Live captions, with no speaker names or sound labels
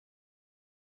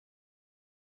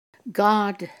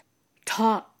God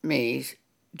taught me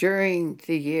during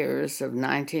the years of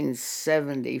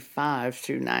 1975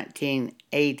 through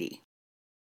 1980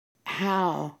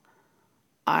 how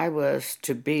I was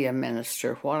to be a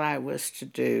minister, what I was to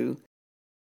do,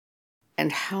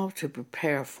 and how to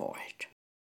prepare for it.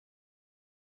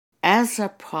 As a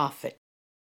prophet,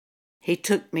 he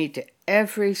took me to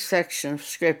every section of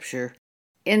Scripture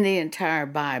in the entire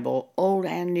Bible, Old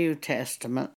and New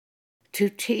Testament, to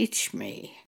teach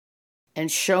me and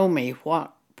show me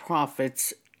what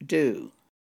prophets do.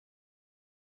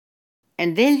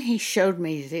 And then he showed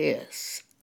me this.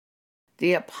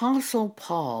 The Apostle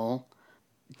Paul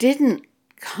didn't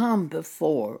come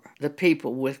before the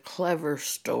people with clever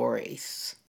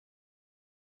stories.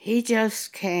 He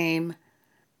just came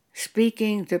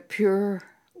speaking the pure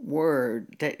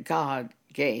word that God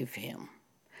gave him.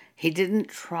 He didn't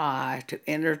try to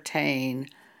entertain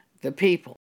the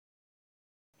people.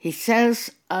 He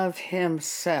says of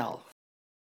himself,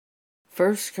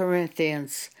 1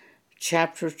 Corinthians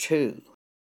chapter 2,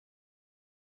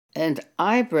 "And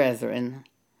I, brethren,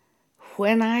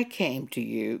 when I came to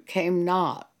you, came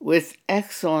not with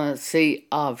excellency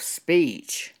of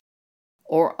speech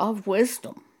or of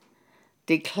wisdom,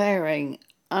 declaring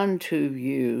unto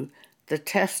you the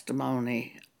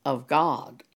testimony of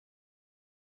God.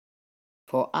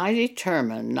 For I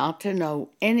determined not to know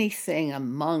anything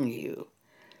among you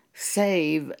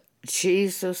save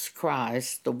Jesus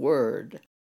Christ, the Word,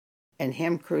 and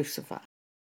Him crucified."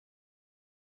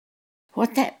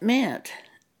 What that meant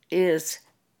is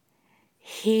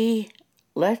he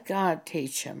let God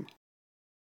teach him.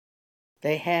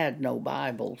 They had no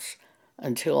Bibles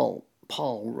until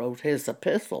Paul wrote his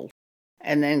epistles,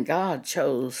 and then God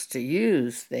chose to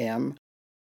use them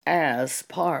as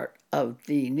part of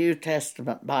the New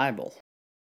Testament Bible.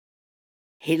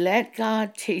 He let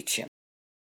God teach him.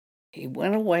 He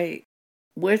went away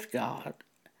with God,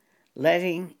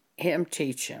 letting him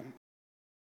teach him.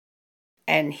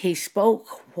 And he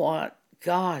spoke what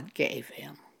God gave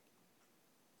him.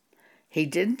 He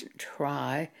didn't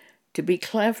try to be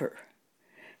clever.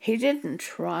 He didn't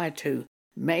try to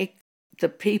make the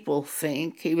people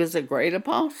think he was a great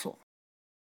apostle.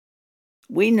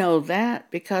 We know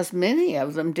that because many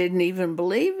of them didn't even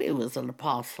believe he was an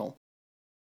apostle.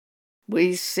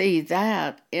 We see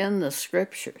that in the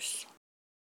Scriptures.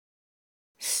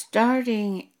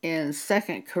 Starting in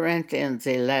 2 Corinthians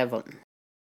 11,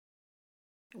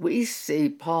 we see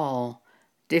Paul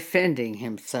defending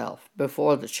himself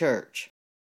before the church.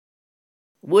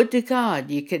 "Would to God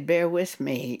ye could bear with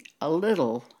me a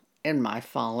little in my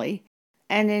folly,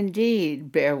 and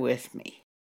indeed bear with me.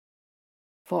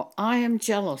 For I am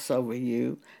jealous over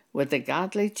you with a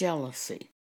godly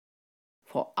jealousy.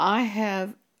 For I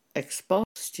have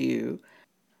exposed you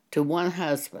to one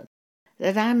husband,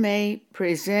 that I may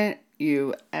present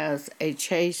you as a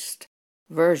chaste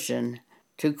virgin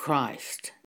to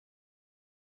Christ."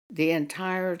 The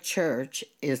entire church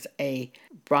is a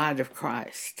bride of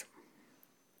Christ,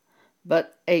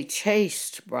 but a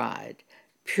chaste bride,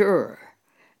 pure.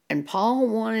 And Paul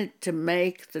wanted to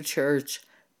make the church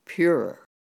pure.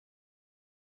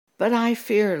 "But I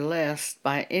fear lest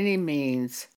by any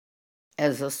means,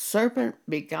 as a serpent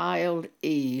beguiled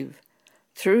Eve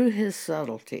through his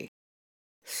subtlety,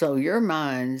 so your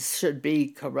minds should be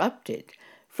corrupted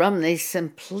from the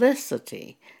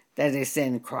simplicity that is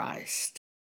in Christ."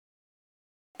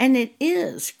 And it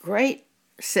is great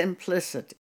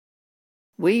simplicity.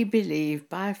 We believe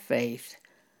by faith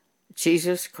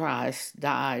Jesus Christ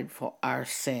died for our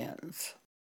sins.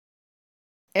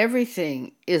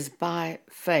 Everything is by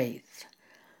faith.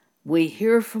 We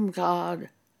hear from God.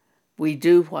 We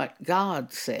do what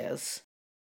God says.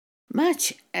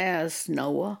 Much as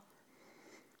Noah.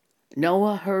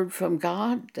 Noah heard from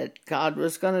God that God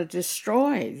was going to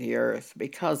destroy the earth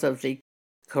because of the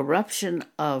corruption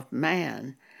of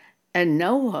man. And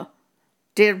Noah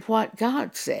did what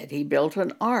God said. He built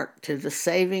an ark to the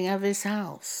saving of his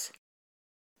house.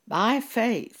 By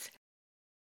faith.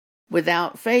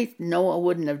 Without faith, Noah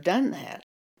wouldn't have done that,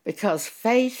 because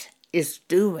faith is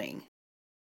doing.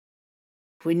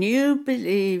 When you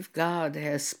believe God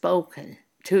has spoken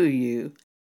to you,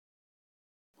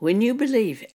 when you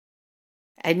believe it,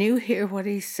 and you hear what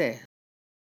He said,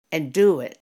 and do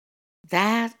it,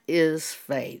 that is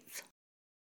faith.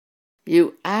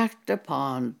 You act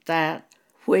upon that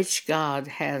which God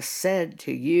has said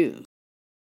to you.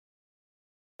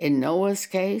 In Noah's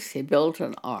case, he built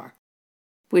an ark,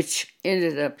 which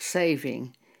ended up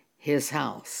saving his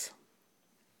house.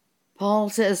 Paul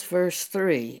says, verse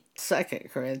 3, 2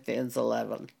 Corinthians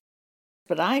 11,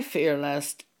 "But I fear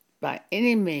lest by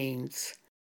any means,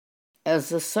 As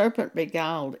the serpent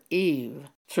beguiled Eve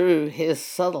through his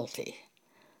subtlety,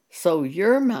 so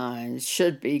your minds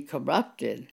should be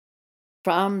corrupted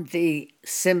from the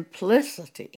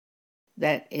simplicity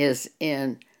that is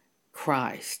in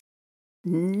Christ.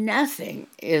 Nothing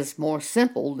is more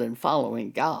simple than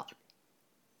following God.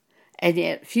 And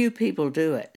yet few people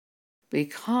do it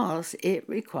because it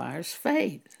requires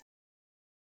faith.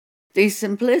 The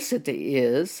simplicity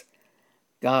is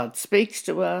God speaks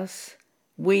to us,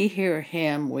 we hear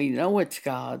Him, we know it's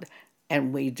God,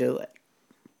 and we do it.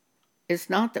 It's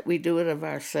not that we do it of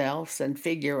ourselves and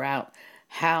figure out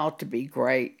how to be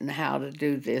great and how to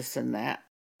do this and that,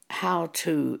 how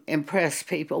to impress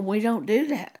people. We don't do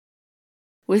that.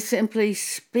 We simply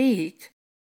speak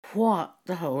what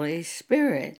the Holy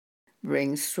Spirit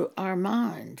brings to our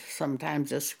mind.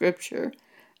 Sometimes a scripture,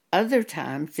 other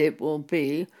times it will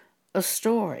be a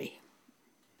story.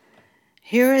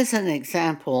 Here is an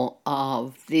example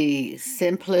of the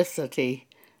simplicity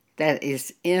that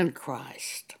is in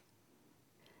Christ.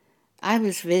 I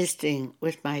was visiting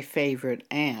with my favorite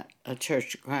aunt, a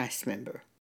Church of Christ member,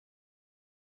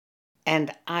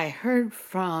 and I heard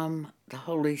from the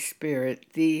Holy Spirit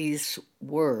these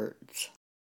words.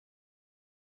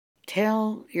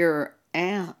 Tell your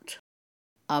aunt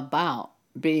about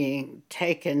being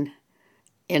taken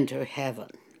into heaven.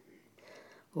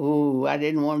 Ooh, I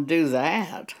didn't want to do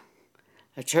that.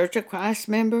 A Church of Christ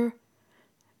member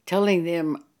telling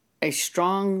them a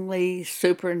strongly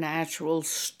supernatural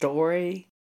story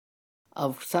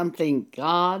of something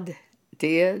God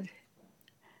did.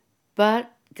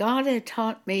 But God had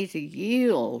taught me to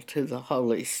yield to the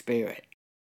Holy Spirit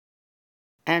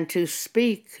and to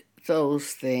speak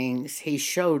those things He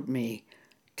showed me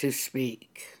to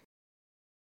speak.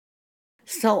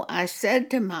 So I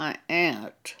said to my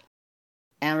aunt,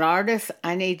 "Aunt Ardith,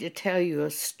 I need to tell you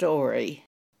a story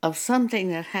of something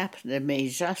that happened to me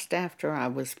just after I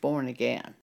was born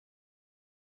again.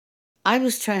 I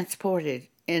was transported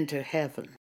into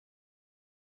heaven.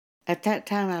 At that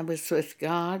time I was with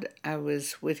God, I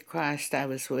was with Christ, I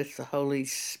was with the Holy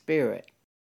Spirit.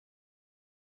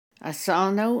 I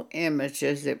saw no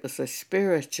images, it was a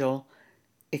spiritual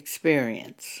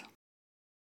experience.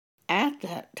 At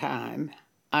that time,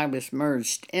 I was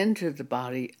merged into the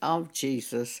body of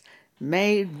Jesus,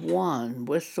 made one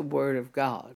with the Word of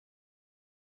God.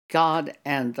 God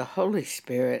and the Holy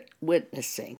Spirit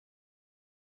witnessing.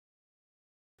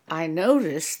 I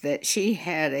noticed that she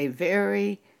had a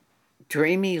very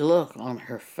dreamy look on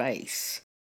her face.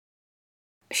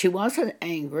 She wasn't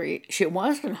angry, she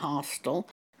wasn't hostile,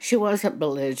 she wasn't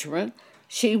belligerent,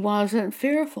 she wasn't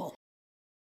fearful.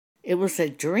 It was a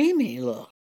dreamy look,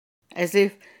 as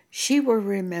if she were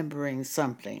remembering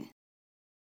something.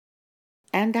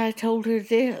 And I told her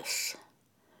this.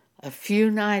 A few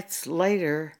nights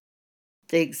later,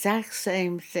 the exact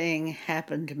same thing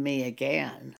happened to me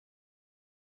again.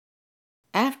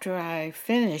 After I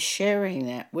finished sharing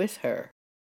that with her,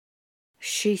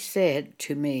 she said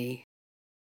to me,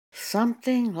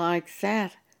 "Something like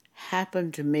that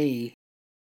happened to me,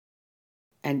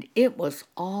 and it was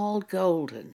all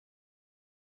golden."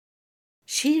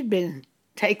 She had been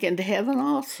taken to heaven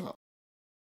also.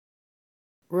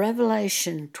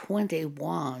 Revelation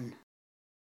 21,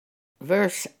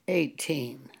 verse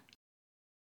 18.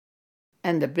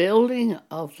 And the building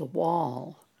of the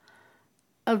wall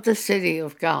of the city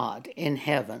of God in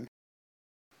heaven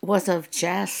was of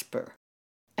jasper,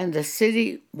 and the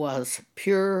city was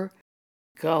pure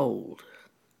gold.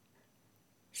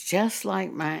 Just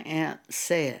like my aunt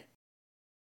said.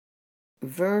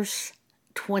 Verse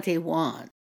 21.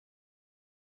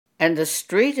 And the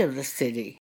street of the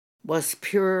city was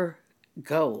pure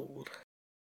gold,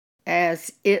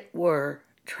 as it were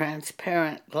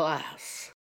transparent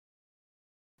glass.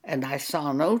 And I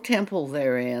saw no temple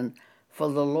therein, for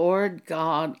the Lord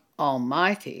God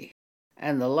Almighty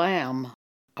and the Lamb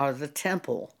are the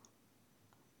temple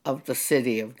of the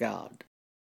city of God.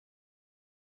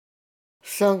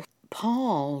 So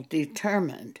Paul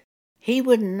determined he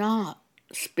would not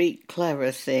speak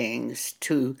clever things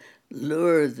to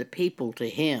lure the people to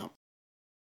him.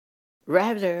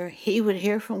 Rather, he would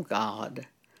hear from God,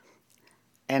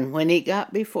 and when he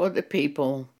got before the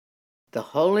people, the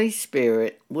Holy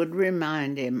Spirit would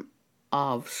remind him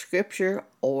of scripture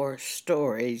or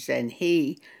stories, and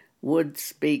he would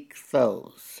speak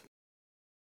those.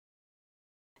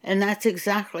 And that's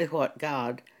exactly what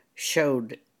God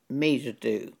showed me to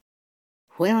do.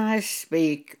 When I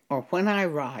speak or when I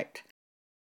write,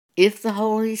 if the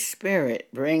Holy Spirit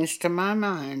brings to my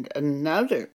mind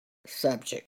another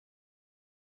subject,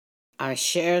 I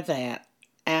share that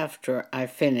after I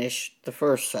finish the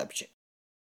first subject.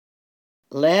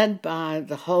 led by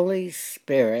the Holy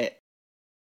Spirit,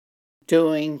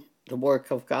 doing the work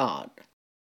of God.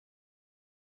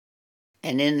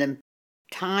 And in the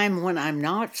time when I'm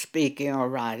not speaking or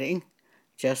writing,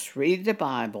 just read the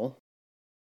Bible,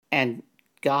 and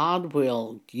God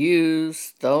will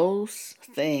use those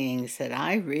things that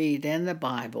I read in the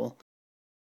Bible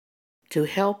to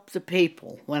help the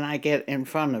people when I get in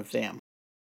front of them.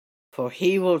 For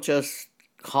He will just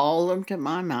call them to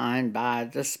my mind by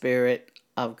the Spirit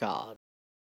of God.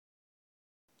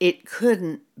 It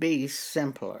couldn't be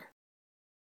simpler.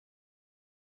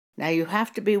 Now you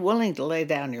have to be willing to lay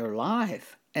down your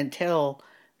life and tell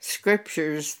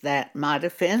scriptures that might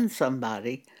offend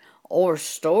somebody, or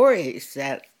stories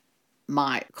that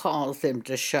might cause them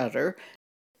to shudder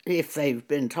if they've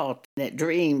been taught that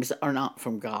dreams are not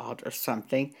from God or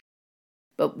something.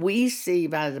 But we see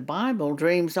by the Bible,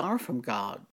 dreams are from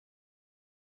God.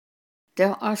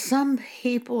 There are some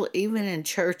people, even in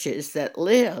churches, that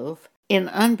live in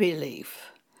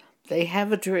unbelief. They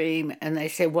have a dream and they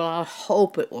say, well, I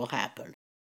hope it will happen.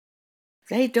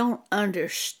 They don't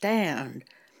understand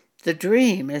the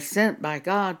dream is sent by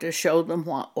God to show them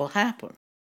what will happen.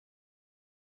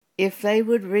 If they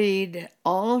would read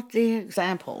all of the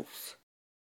examples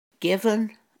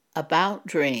given about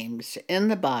dreams in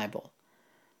the Bible,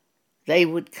 they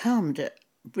would come to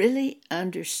really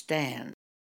understand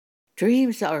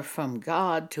dreams are from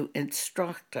God to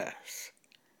instruct us.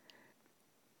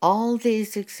 All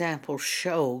these examples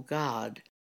show God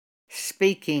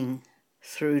speaking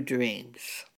through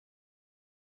dreams.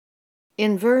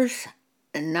 In verse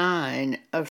 9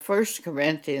 of 1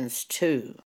 Corinthians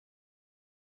 2,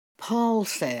 Paul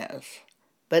says,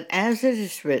 "But as it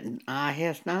is written, eye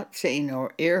hath not seen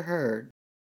nor ear heard,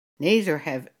 neither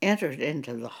have entered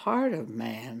into the heart of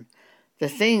man the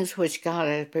things which God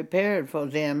hath prepared for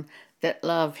them that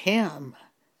love him.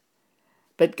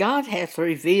 But God hath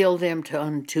revealed them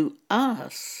unto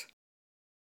us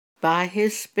by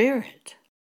his Spirit.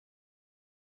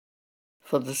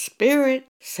 For the Spirit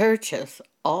searcheth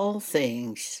all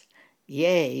things,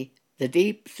 yea, the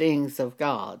deep things of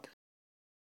God.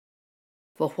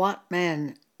 For what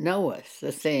man knoweth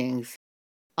the things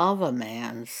of a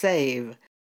man, save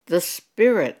the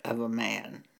spirit of a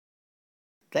man?"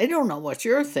 They don't know what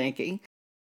you're thinking.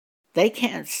 They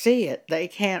can't see it. They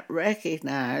can't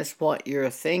recognize what you're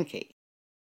thinking.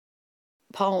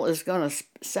 Paul is going to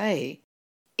say,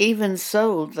 even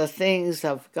so the things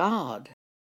of God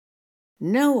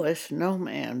knoweth no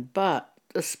man but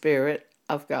the Spirit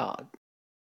of God.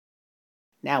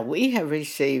 Now we have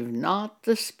received not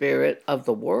the spirit of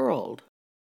the world,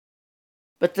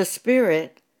 but the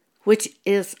Spirit which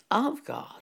is of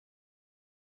God,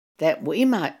 that we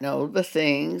might know the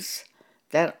things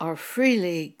that are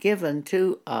freely given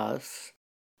to us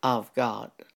of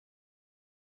God.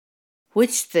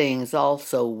 Which things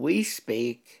also we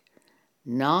speak,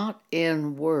 not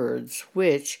in words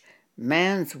which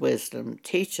man's wisdom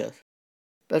teacheth,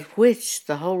 but which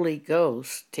the Holy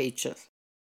Ghost teacheth,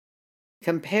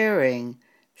 comparing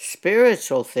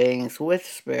spiritual things with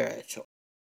spiritual.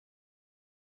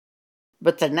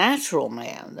 But the natural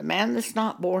man, the man that's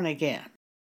not born again,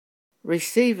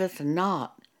 receiveth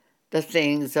not the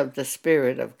things of the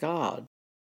Spirit of God,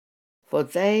 for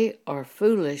they are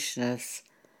foolishness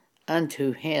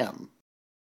unto him.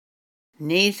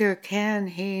 Neither can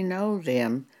he know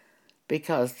them,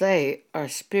 because they are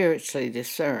spiritually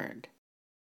discerned.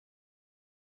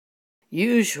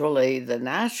 Usually the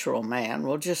natural man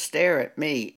will just stare at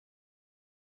me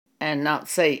and not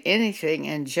say anything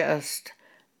and just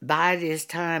bide his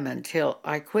time until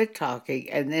I quit talking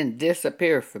and then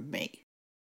disappear from me.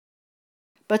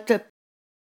 But the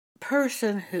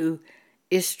person who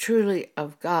is truly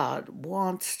of God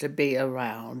wants to be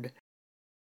around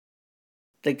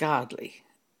the godly,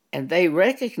 and they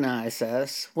recognize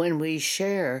us when we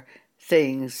share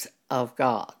things of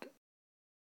God.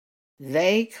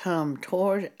 They come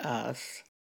toward us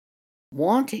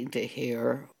wanting to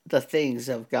hear the things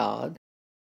of God.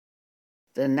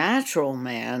 The natural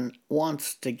man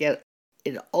wants to get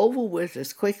it over with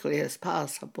as quickly as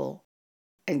possible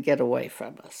and get away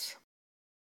from us.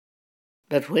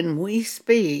 But when we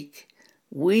speak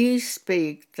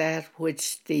that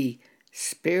which the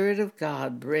Spirit of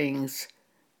God brings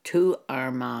to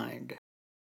our mind.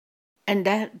 And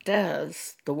that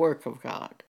does the work of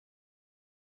God.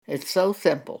 It's so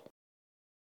simple.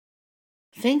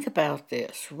 Think about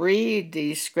this. Read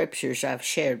these scriptures I've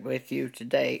shared with you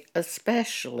today,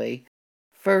 especially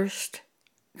 1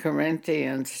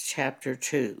 Corinthians chapter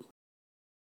 2,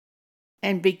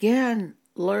 and begin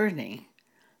learning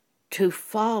to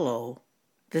follow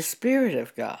the Spirit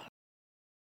of God.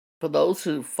 For those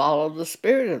who follow the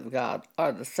Spirit of God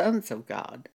are the sons of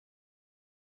God.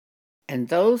 And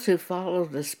those who follow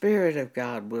the Spirit of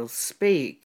God will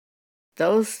speak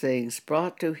those things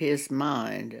brought to his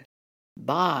mind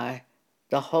by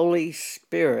the Holy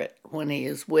Spirit when he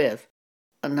is with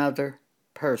another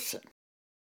person.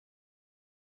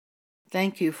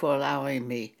 Thank you for allowing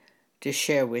me to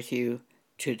share with you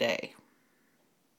today.